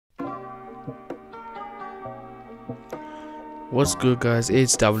What's good, guys?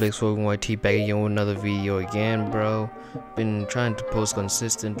 It's LEXNOUR back again with another video again, bro. Been trying to post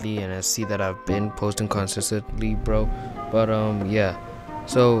consistently, and I see that I've been posting consistently, bro. But yeah.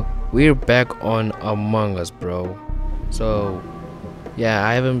 So we're back on Among Us, bro. So yeah,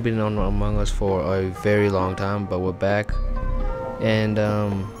 I haven't been on Among Us for a very long time, but we're back. And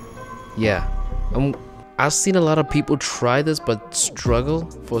yeah, I've seen a lot of people try this but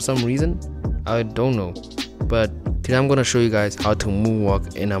struggle for some reason. I don't know, but today I'm gonna show you guys how to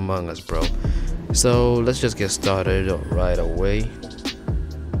moonwalk in Among Us, bro. So let's just get started right away.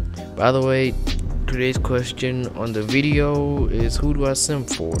 By the way, today's question on the video is, who do I simp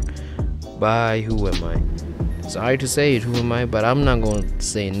for? By who am I? Sorry to say it, who am I, but I'm not gonna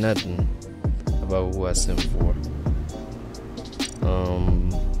say nothing about who I simp for.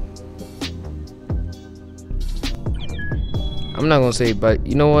 I'm not gonna say, but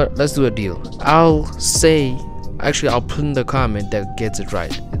you know what, let's do a deal. I'll put in the comment that gets it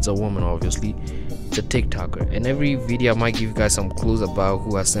right. It's a woman, obviously. It's a TikToker, and every video I might give you guys some clues about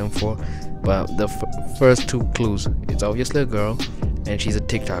who I sent for, but the first two clues, it's obviously a girl and she's a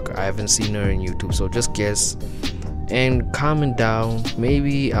TikToker. I haven't seen her in YouTube, so just guess and comment down.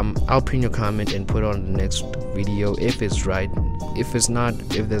 Maybe I'll pin your comment and put it on the next video if it's right. If it's not,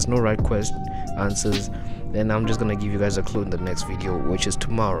 if there's no right answers, then I'm just gonna give you guys a clue in the next video, which is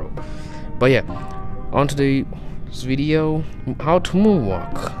tomorrow. But yeah, on today's video, how to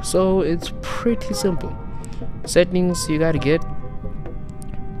moonwalk. So it's pretty simple. Settings, you gotta get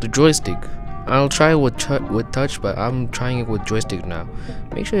the joystick. I'll try it with touch, but I'm trying it with joystick now.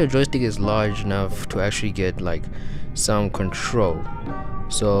 Make sure your joystick is large enough to actually get like some control.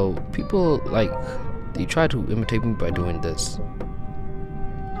 So people they try to imitate me by doing this.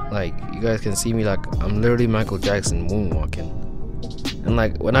 Like, you guys can see me, like I'm literally Michael Jackson moonwalking. And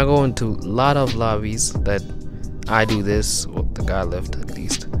like when I go into a lot of lobbies that I do this, well, the guy left at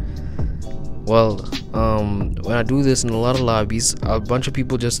least. Well, when I do this in a lot of lobbies, a bunch of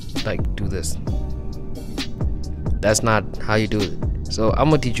people just like do this. That's not how you do it. So I'm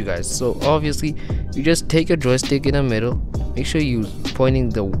gonna teach you guys. So obviously, you just take your joystick in the middle. Make sure you pointing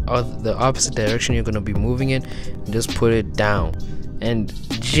the opposite direction you're gonna be moving in, and just put it down. And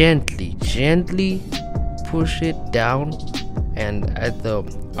gently push it down, and at the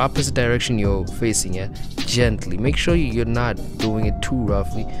opposite direction you're facing it, gently. Make sure you're not doing it too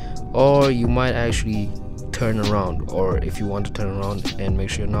roughly, or you might actually turn around, or if you want to turn around, and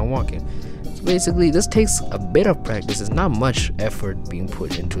make sure you're not walking. So basically this takes a bit of practice. There's not much effort being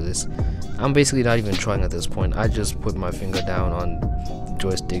put into this. I'm basically not even trying at this point. I just put my finger down on the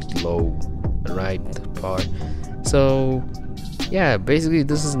joystick low right part. So yeah, basically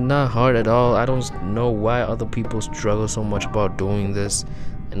this is not hard at all. I don't know why other people struggle so much about doing this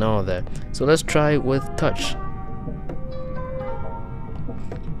and all that. So let's try with touch.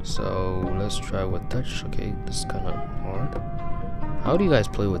 So let's try with touch. Okay, this is kind of hard. How do you guys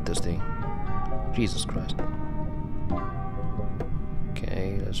play with this thing? Jesus Christ.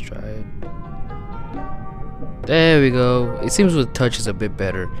 Okay, let's try it. There we go. It seems with touch is a bit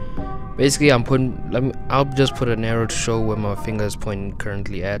better. Basically, I'll just put an arrow to show where my finger is pointing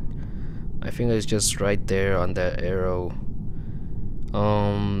currently at. My finger is just right there on that arrow.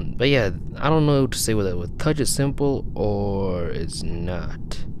 But yeah, I don't know what to say with it. With touch, it's simple or it's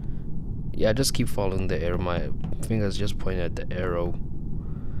not. Yeah, just keep following the arrow. My finger is just pointing at the arrow.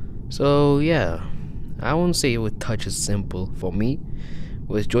 So yeah, I won't say with touch is simple for me.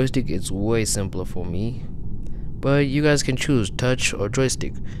 With joystick, it's way simpler for me. But you guys can choose touch or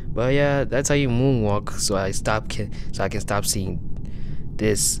joystick. But yeah, that's how you moonwalk. So I can stop seeing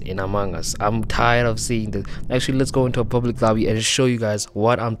this in Among Us. I'm tired of seeing this. Actually, let's go into a public lobby and show you guys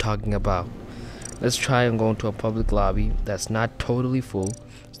what I'm talking about. Let's try and go into a public lobby that's not totally full,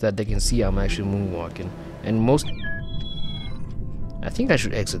 so that they can see I'm actually moonwalking. And I think I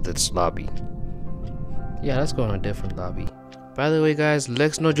should exit this lobby. Yeah, let's go in a different lobby. By the way, guys,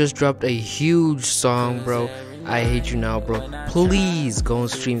 LEXNOUR just dropped a huge song, bro. I Hate You Now, bro. Please go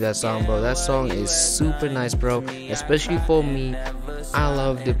and stream that song, bro. That song is super nice, bro. Especially for me. I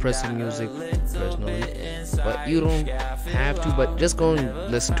love depressing music personally, but you don't have to. But just go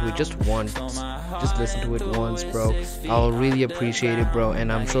and listen to it just once. Just listen to it once, bro. I'll really appreciate it, bro.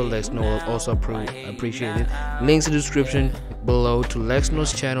 And I'm sure LEXNOUR will also appreciate it. Links in the description below to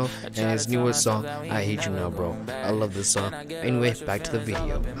LEXNOUR's channel and his newest song, I Hate You Now, bro. I love this song. Anyway, back to the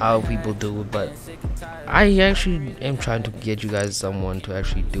video. How people do it, but I actually am trying to get you guys someone to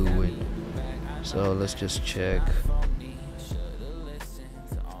actually do it. So let's just check.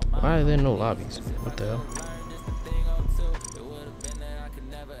 Why are there no lobbies? What the hell?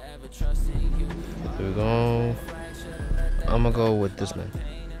 There we go. I'm gonna go with this man.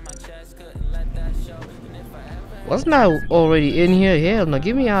 Wasn't I already in here? Hell no,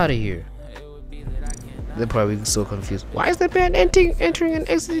 get me out of here. They're probably so confused. Why is that man entering and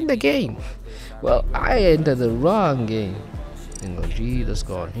exiting the game? Well, I entered the wrong game. Single G, let's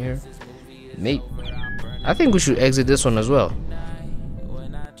go on here. Mate, I think we should exit this one as well.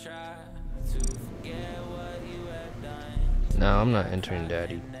 No, I'm not entering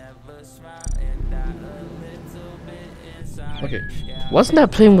daddy. Okay, wasn't I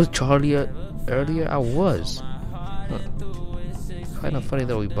playing with Charlie earlier? I was. Huh. Kind of funny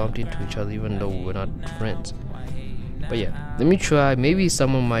that we bumped into each other even though we're not friends. But yeah, let me try. Maybe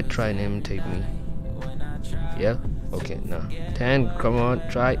someone might try and imitate me. Yeah? Okay, nah. Tan, come on,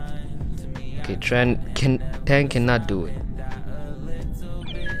 try. Okay, Tan cannot do it.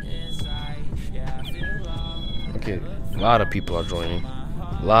 Okay, a lot of people are joining.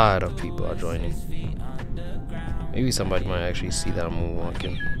 Maybe somebody might actually see that I'm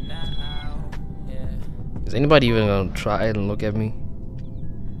moonwalking. Is anybody even gonna try and look at me?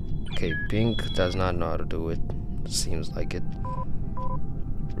 Okay, pink does not know how to do it. Seems like it.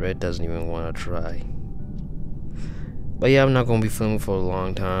 Red doesn't even want to try. But yeah, I'm not gonna be filming for a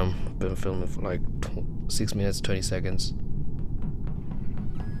long time. I've been filming for like 6 minutes 20 seconds.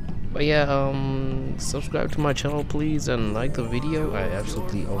 But yeah, subscribe to my channel please and like the video. I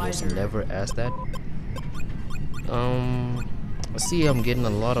absolutely almost never ask that. I see I'm getting a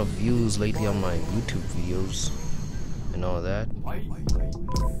lot of views lately on my YouTube videos and all that.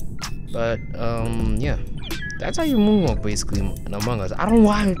 But yeah, that's how you moonwalk basically in Among Us. I don't know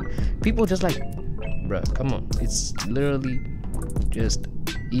why people just like, bruh, come on, it's literally just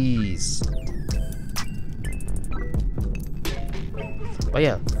ease. But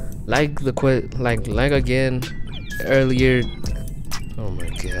yeah, like again earlier. Oh my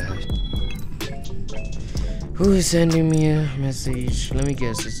god, who is sending me a message? Let me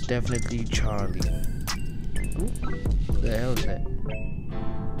guess, it's definitely Charlie. Who the hell is that?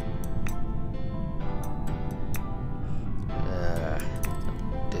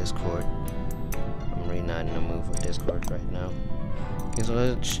 Discord. I'm really not in the mood for Discord right now. Okay, so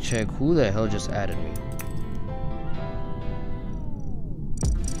let's check who the hell just added me.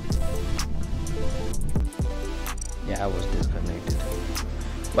 Yeah, I was disconnected.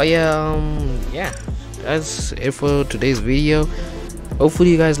 But yeah, that's it for today's video. Hopefully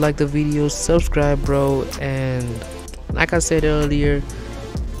you guys like the video. Subscribe, bro. And like I said earlier,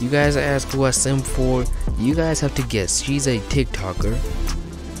 you guys ask who I simp for. You guys have to guess. She's a TikToker.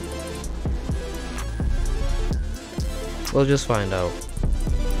 We'll just find out.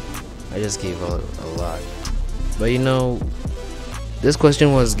 I just gave out a lot. But you know, this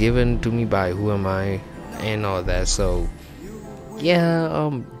question was given to me by Who Am I and all that. So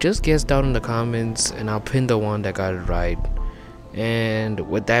yeah, just guess down in the comments and I'll pin the one that got it right. And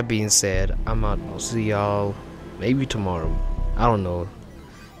with that being said, I'm out. I'll see y'all maybe tomorrow. I don't know,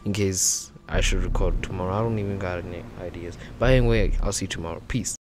 in case I should record tomorrow. I don't even got any ideas. But anyway, I'll see you tomorrow. Peace.